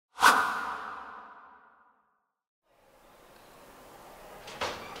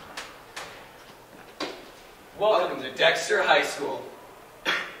Welcome to Dexter High School.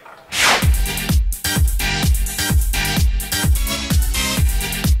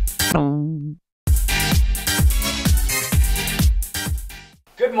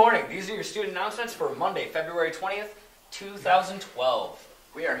 Good morning. These are your student announcements for Monday, February 20th, 2012.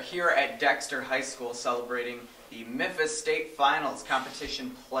 We are here at Dexter High School celebrating the Memphis State Finals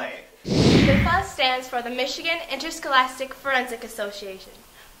competition play. MIFA stands for the Michigan Interscholastic Forensic Association.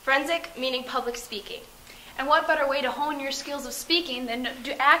 Forensic meaning public speaking. And what better way to hone your skills of speaking than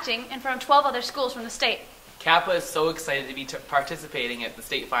do acting in front of 12 other schools from the state? Kappa is so excited to be participating at the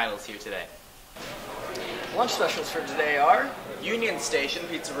state finals here today. Lunch specials for today are Union Station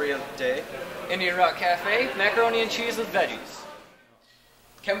Pizzeria Day. Indian Rock Cafe, macaroni and cheese with veggies.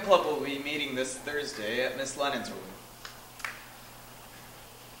 Chem Club will be meeting this Thursday at Miss Lennon's room.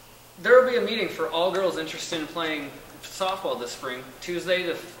 There will be a meeting for all girls interested in playing softball this spring, Tuesday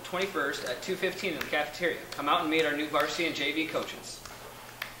the 21st at 2:15 in the cafeteria. Come out and meet our new varsity and JV coaches.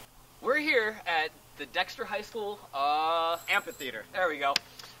 We're here at the Dexter High School Amphitheater. There we go.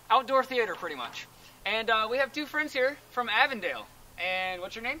 Outdoor theater, pretty much. And we have two friends here from Avondale. And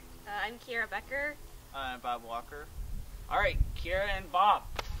what's your name? I'm Kiera Becker. I'm Bob Walker. All right, Kiera and Bob.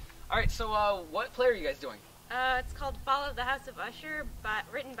 All right, so what play are you guys doing? It's called Fall of the House of Usher,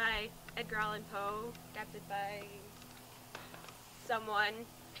 written by Edgar Allan Poe, adapted by someone.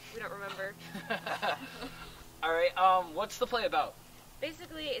 We don't remember. All right, what's the play about?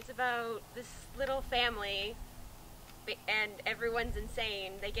 Basically, it's about this little family, and everyone's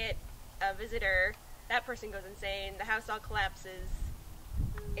insane. They get a visitor. That person goes insane. The house all collapses.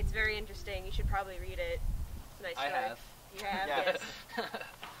 It's very interesting. You should probably read it. It's a nice story. I have. You have? Yeah. Yes.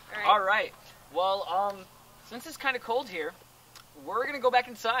 All right. Well, since it's kind of cold here, we're going to go back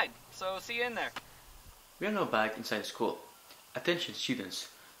inside. So see you in there. We are now back inside school. Attention students,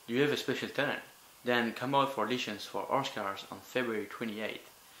 do you have a special talent? Then come out for auditions for Oscars on February 28th.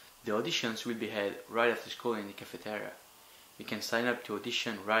 The auditions will be held right after school in the cafeteria. You can sign up to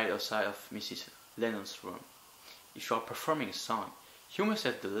audition right outside of Mrs. Lennon's room. If you are performing a song, you must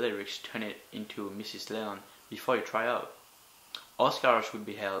have the lyrics turn it into Mrs. Lennon before you try out. Oscars will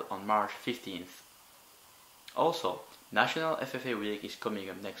be held on March 15th. Also, National FFA Week is coming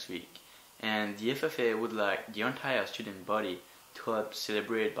up next week, and the FFA would like the entire student body to help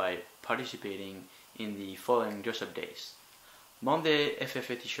celebrate by participating in the following dress-up days. Monday,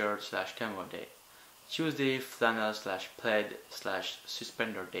 FFA t-shirt / camo day. Tuesday, flannel / plaid /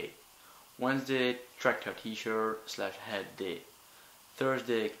 suspender day. Wednesday, tractor t-shirt / hat day.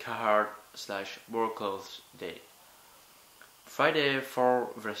 Thursday, Carhartt / work clothes day. Friday,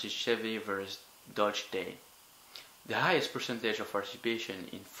 Ford versus Chevy versus Dodge day. The highest percentage of participation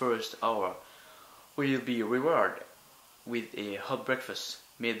in first hour will be rewarded with a hot breakfast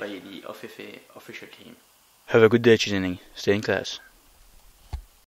made by the FFA official team. Have a good day, Chisening. Stay in class.